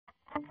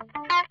What's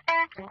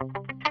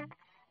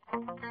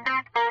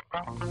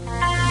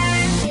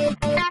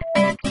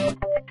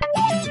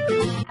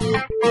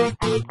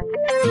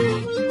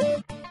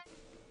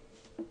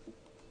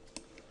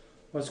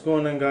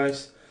going on,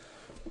 guys?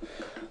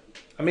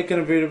 I'm making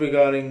a video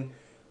regarding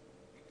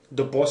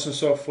the Boson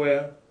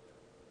software,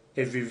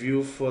 a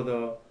review for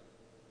the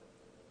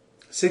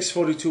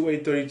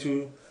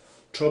 642-832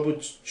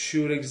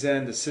 troubleshoot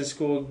exam, the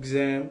Cisco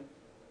exam.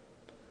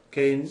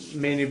 Okay,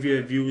 many of you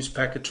have used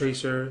Packet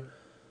Tracer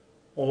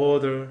or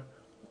other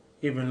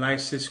even like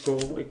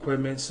Cisco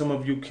equipment. Some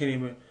of you can't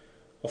even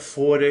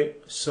afford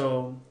it,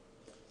 so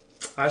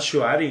I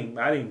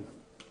didn't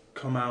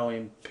come out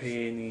and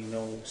pay any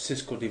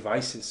Cisco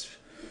devices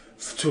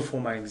for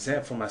my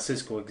exam, for my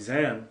Cisco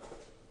exam.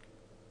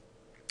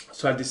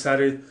 So I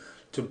decided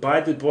to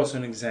buy the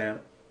Boson exam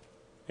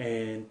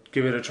and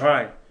give it a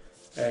try,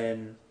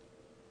 and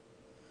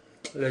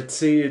let's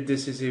see if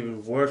this is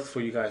even worth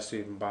for you guys to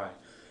even buy.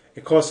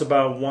 It costs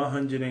about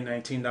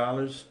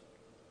 $119.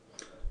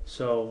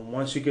 So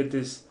once you get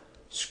this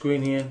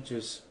screen here,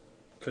 just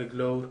click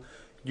load.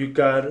 You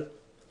got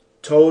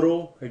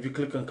total, if you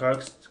click on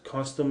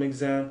custom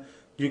exam,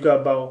 you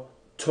got about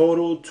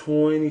total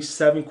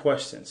 27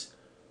 questions.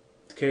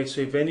 Okay,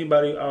 so if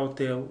anybody out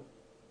there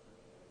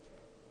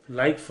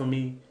like for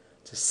me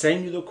to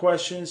send you the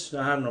questions,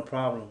 I have no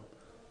problem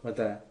with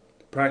that.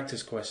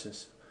 Practice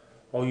questions.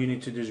 All you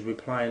need to do is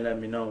reply and let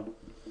me know.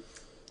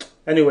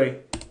 Anyway,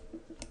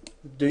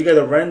 you got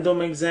a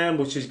random exam,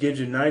 which just gives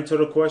you 9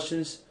 total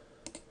questions,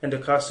 and the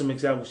custom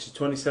exam, which is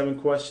 27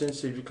 questions.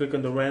 So if you click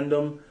on the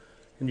random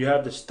and you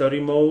have the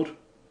study mode,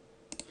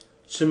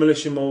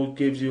 simulation mode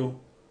gives you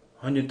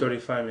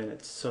 135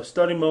 minutes. So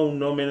study mode,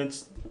 no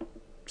minutes.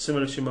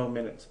 Simulation mode,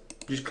 minutes.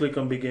 Just click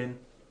on begin.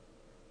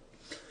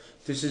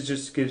 This is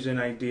just gives you an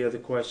idea of the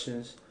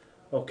questions.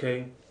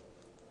 Okay.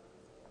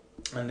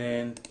 And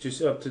then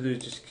just up to do,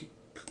 just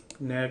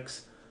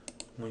next.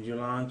 When you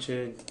launch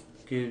it,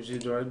 gives you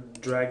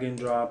drag and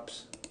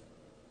drops.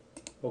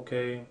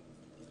 Okay.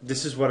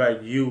 This is what I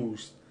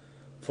used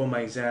for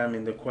my exam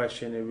in the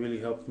question. It really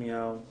helped me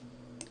out.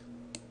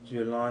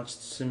 You launched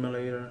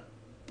simulator.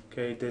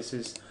 Okay, this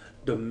is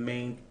the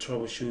main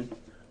troubleshoot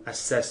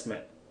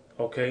assessment.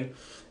 Okay,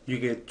 you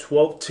get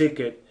 12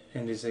 ticket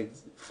in this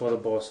for the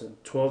Boson.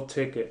 12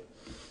 ticket.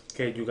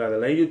 Okay, you got a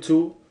layer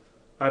 2,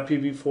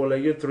 IPv4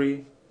 layer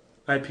 3,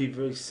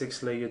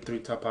 IPv6 layer 3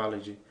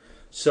 topology.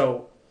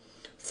 So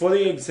for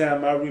the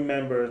exam, I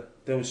remember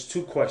there was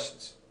 2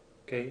 questions.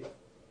 Okay,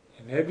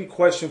 and every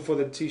question for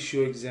the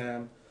TSHOOT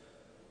exam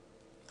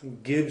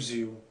gives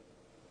you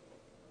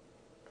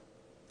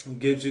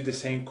the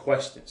same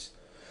questions.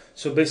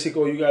 So basically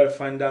all you got to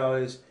find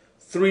out is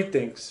 3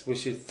 things,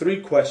 which is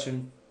 3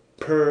 questions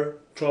per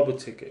trouble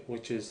ticket,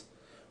 which is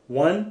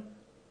 1,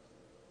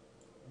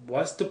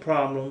 what's the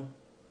problem?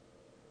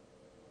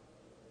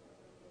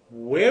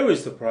 Where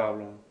is the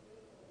problem?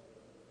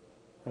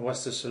 And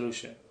what's the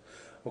solution?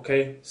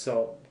 Okay,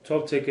 so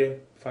 12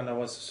 ticket, find out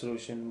what's the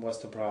solution, what's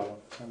the problem,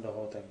 and the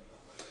whole thing.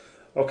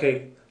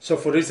 Okay, so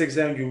for this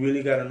exam, you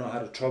really got to know how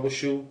to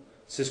troubleshoot.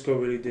 Cisco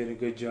really did a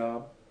good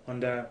job on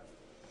that.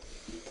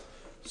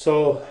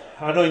 So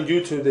I know on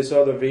YouTube there's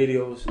other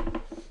videos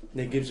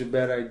that gives you a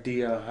better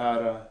idea how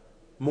to,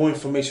 more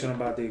information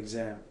about the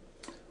exam.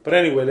 But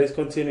anyway, let's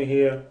continue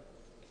here.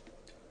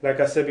 Like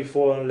I said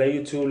before,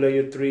 layer 2,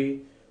 layer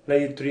 3,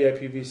 layer 3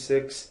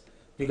 IPv6.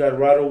 You got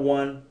router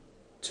 1,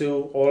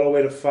 2, all the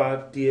way to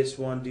 5,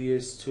 DS1,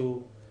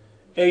 DS2,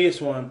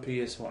 AS1,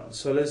 PS1.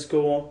 So let's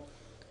go on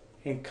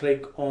and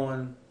click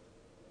on.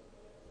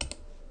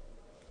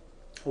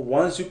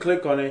 Once you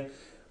click on it,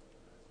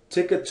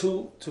 ticket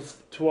 2 to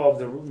 12,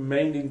 the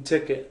remaining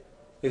ticket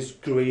is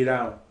grayed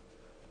out,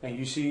 and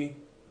you see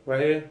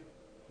right here,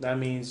 that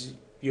means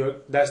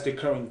that's the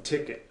current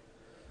ticket.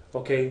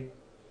 Okay,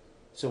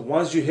 so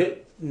once you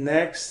hit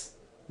next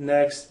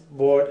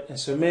board and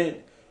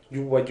submit,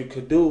 what you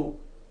could do,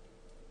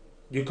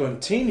 you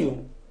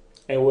continue,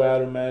 and will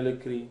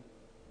automatically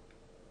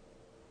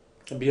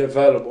be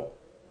available.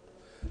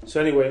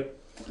 So anyway,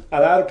 a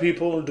lot of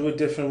people do a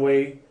different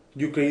way.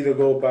 You could either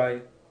go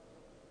by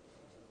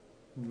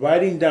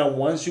writing down,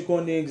 once you go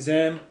on the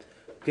exam,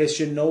 get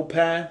your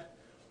notepad,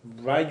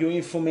 write your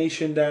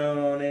information down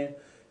on it,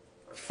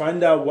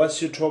 find out what's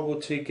your trouble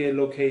ticket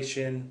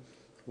location,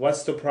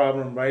 what's the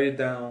problem, write it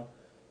down.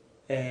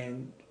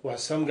 And what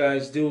some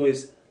guys do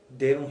is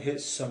they don't hit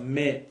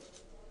submit,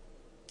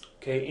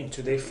 okay,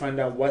 until they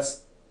find out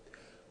what's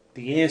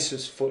the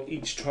answers for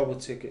each trouble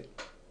ticket.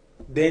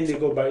 Then they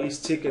go by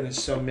each ticket and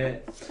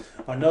submit.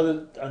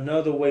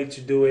 Another way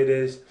to do it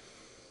is,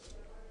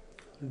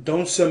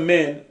 don't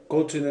submit,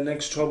 go to the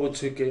next trouble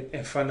ticket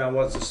and find out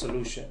what's the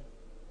solution.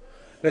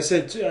 Let's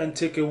say on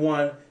ticket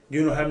 1,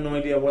 you don't have no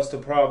idea what's the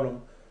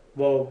problem.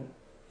 Well,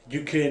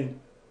 you can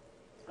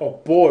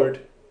abort,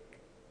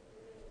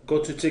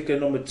 go to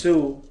ticket number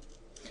 2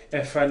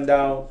 and find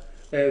out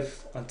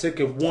if on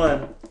ticket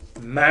 1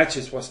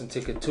 matches what's on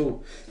ticket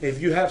 2.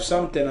 If you have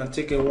something on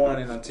ticket 1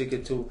 and on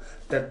ticket 2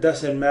 that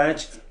doesn't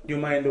match, you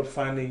might end up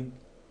finding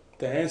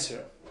the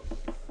answer.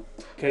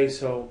 Okay,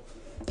 so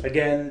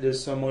again,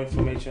 there's some more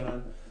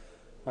information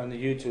on the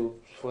YouTube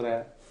for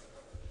that.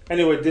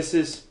 Anyway, this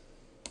is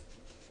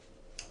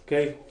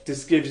okay.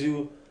 This gives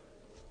you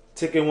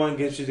ticket 1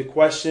 gives you the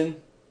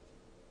question.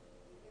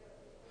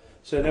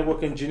 So, a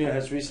network engineer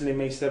has recently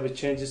made several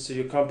changes to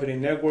your company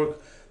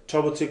network.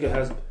 Trouble ticket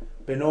has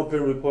been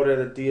open. Reported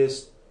that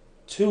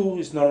DS2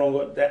 is no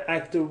longer the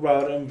active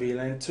router in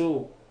VLAN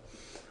 2.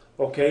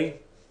 Okay,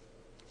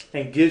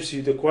 and gives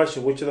you the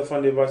question: which of the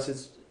following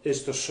devices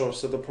is the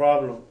source of the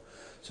problem?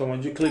 So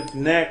when you click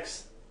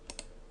next,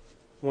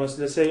 once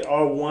let's say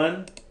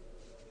R1,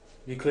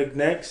 you click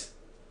next.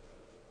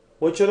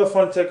 Which of the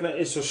following technique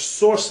is the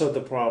source of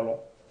the problem?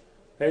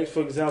 Okay,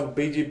 for example,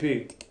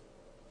 BGP.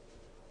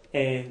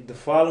 And the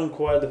following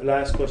question, the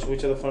last question: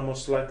 which of the following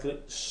most likely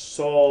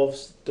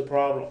solves the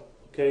problem?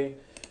 Okay,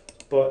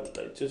 but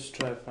let's just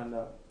try to find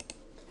out.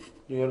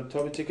 You go to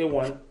topic ticket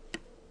 1.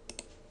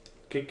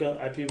 Click on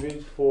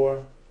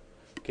IPv4.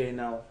 Okay,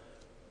 now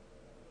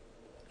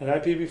an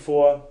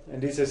IPv4,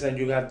 and this is, and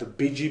you have the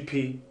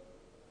BGP.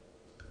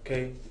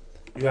 Okay,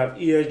 you have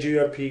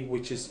EIGRP,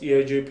 which is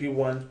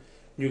EIGRP1.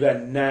 You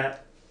got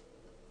NAT.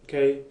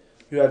 Okay,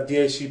 you have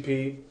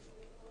DHCP.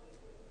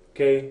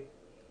 Okay,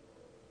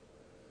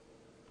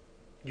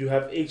 you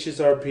have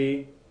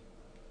HSRP.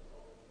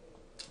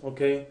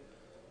 Okay,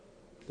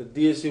 the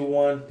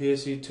DSC1,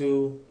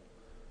 DSC2,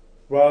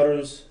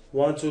 routers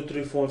 1, 2,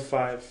 3, 4, and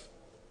 5.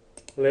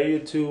 Layer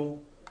 2.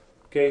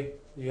 Okay,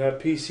 you have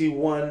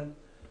PC1,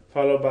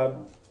 followed by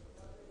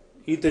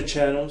ether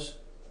channels,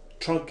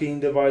 trunking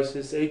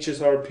devices,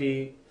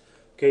 HSRP.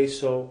 Okay,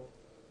 so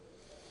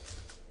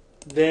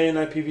then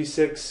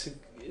IPv6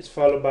 is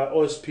followed by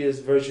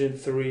OSPF version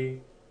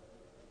 3,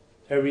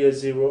 area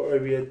 0,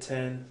 area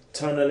 10,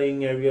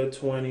 tunneling, area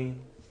 20.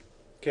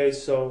 Okay,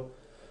 so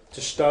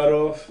to start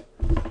off,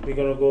 we're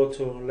going to go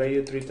to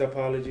layer 3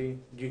 topology.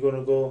 You're going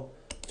to go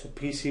to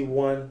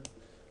PC1.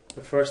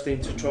 The first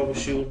thing to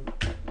troubleshoot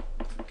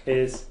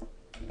is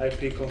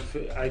IP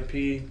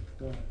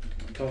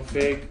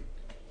config.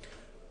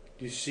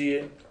 You see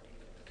it.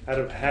 Out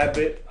of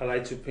habit, I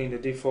like to ping the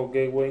default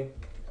gateway.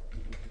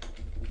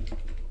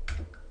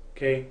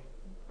 Okay,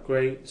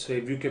 great. So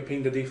if you can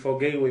ping the default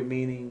gateway,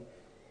 meaning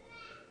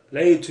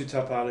layer 2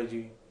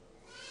 topology,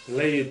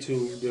 layer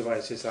 2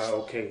 devices are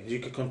okay. You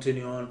can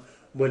continue on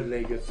with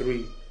layer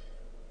 3.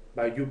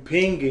 By you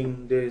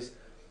pinging this,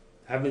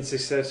 having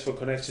successful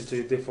connection to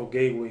your default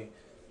gateway,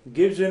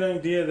 gives you an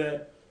idea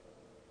that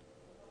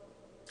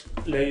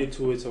layer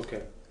 2 is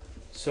okay.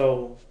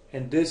 So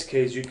in this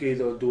case, you can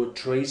either do a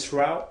trace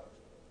route,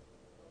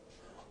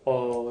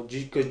 or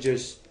you could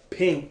just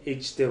ping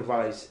each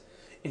device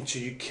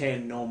until you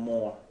can no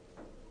more.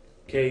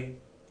 Okay,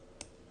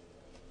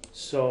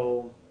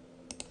 so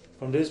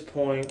from this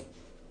point,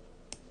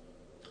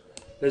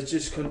 let's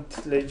just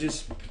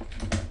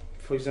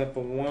for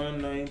example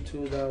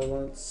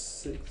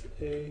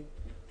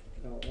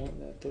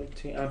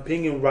 192.168.1.13. I'm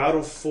pinging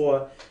router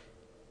 400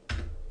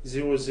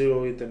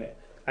 Ethernet.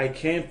 I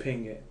can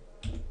ping it.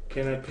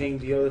 Can I ping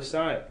the other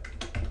side?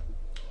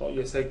 Oh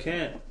yes, I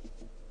can.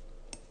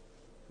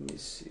 Let me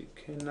see.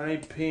 Can I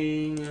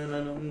ping?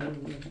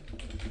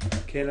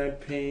 Can I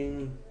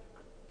ping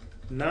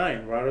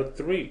 9 router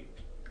 3?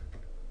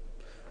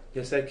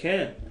 Yes, I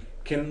can.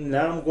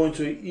 Now I'm going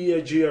to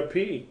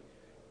EIGRP.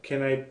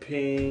 Can I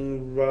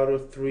ping router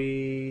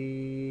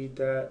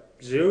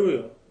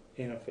 3.0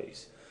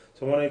 interface?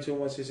 So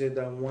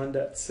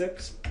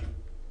 192.168.1.6.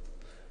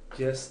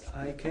 Yes,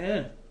 I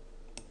can.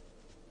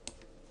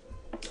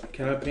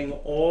 Can I ping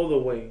all the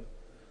way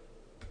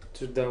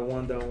to the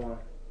 1.1?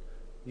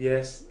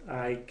 Yes,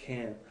 I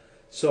can.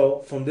 So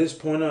from this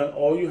point on,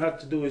 all you have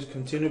to do is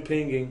continue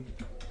pinging.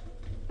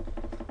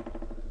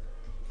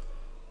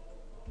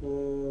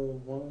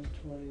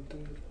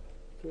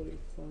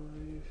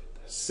 123.45,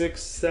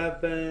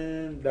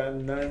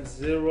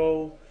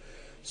 67.90.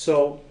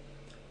 So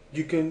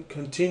you can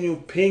continue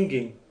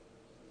pinging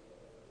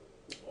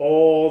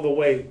all the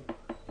way.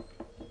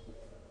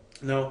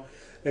 Now,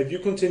 if you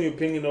continue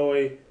pinging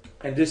away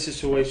in this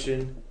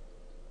situation,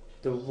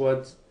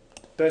 what's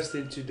best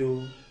thing to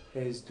do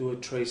is do a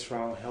trace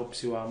route.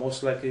 Helps you out.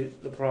 Most likely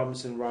the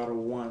problem's in router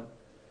 1,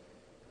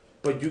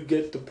 but you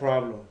get the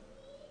problem.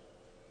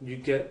 You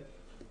get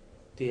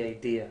the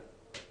idea.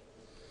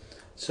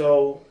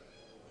 So,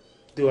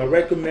 do I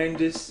recommend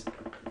this?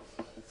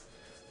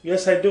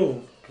 Yes, I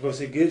do,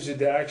 because it gives you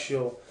the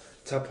actual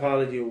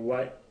topology of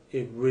what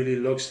it really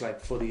looks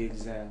like for the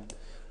exam.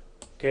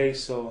 Okay,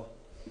 so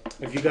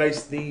if you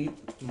guys need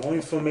more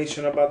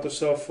information about the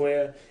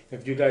software,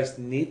 if you guys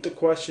need the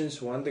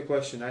questions, want the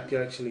question, I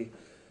can actually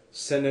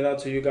send it out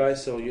to you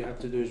guys. So all you have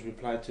to do is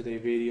reply to the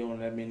video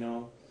and let me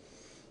know.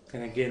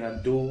 And again, I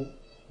do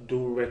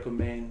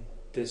recommend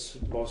this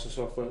Boson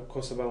software. It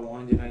costs about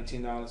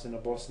 $119 in the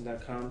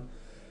Boson.com.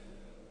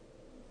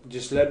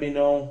 Just let me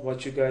know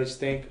what you guys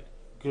think.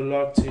 Good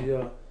luck to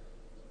your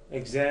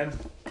exam.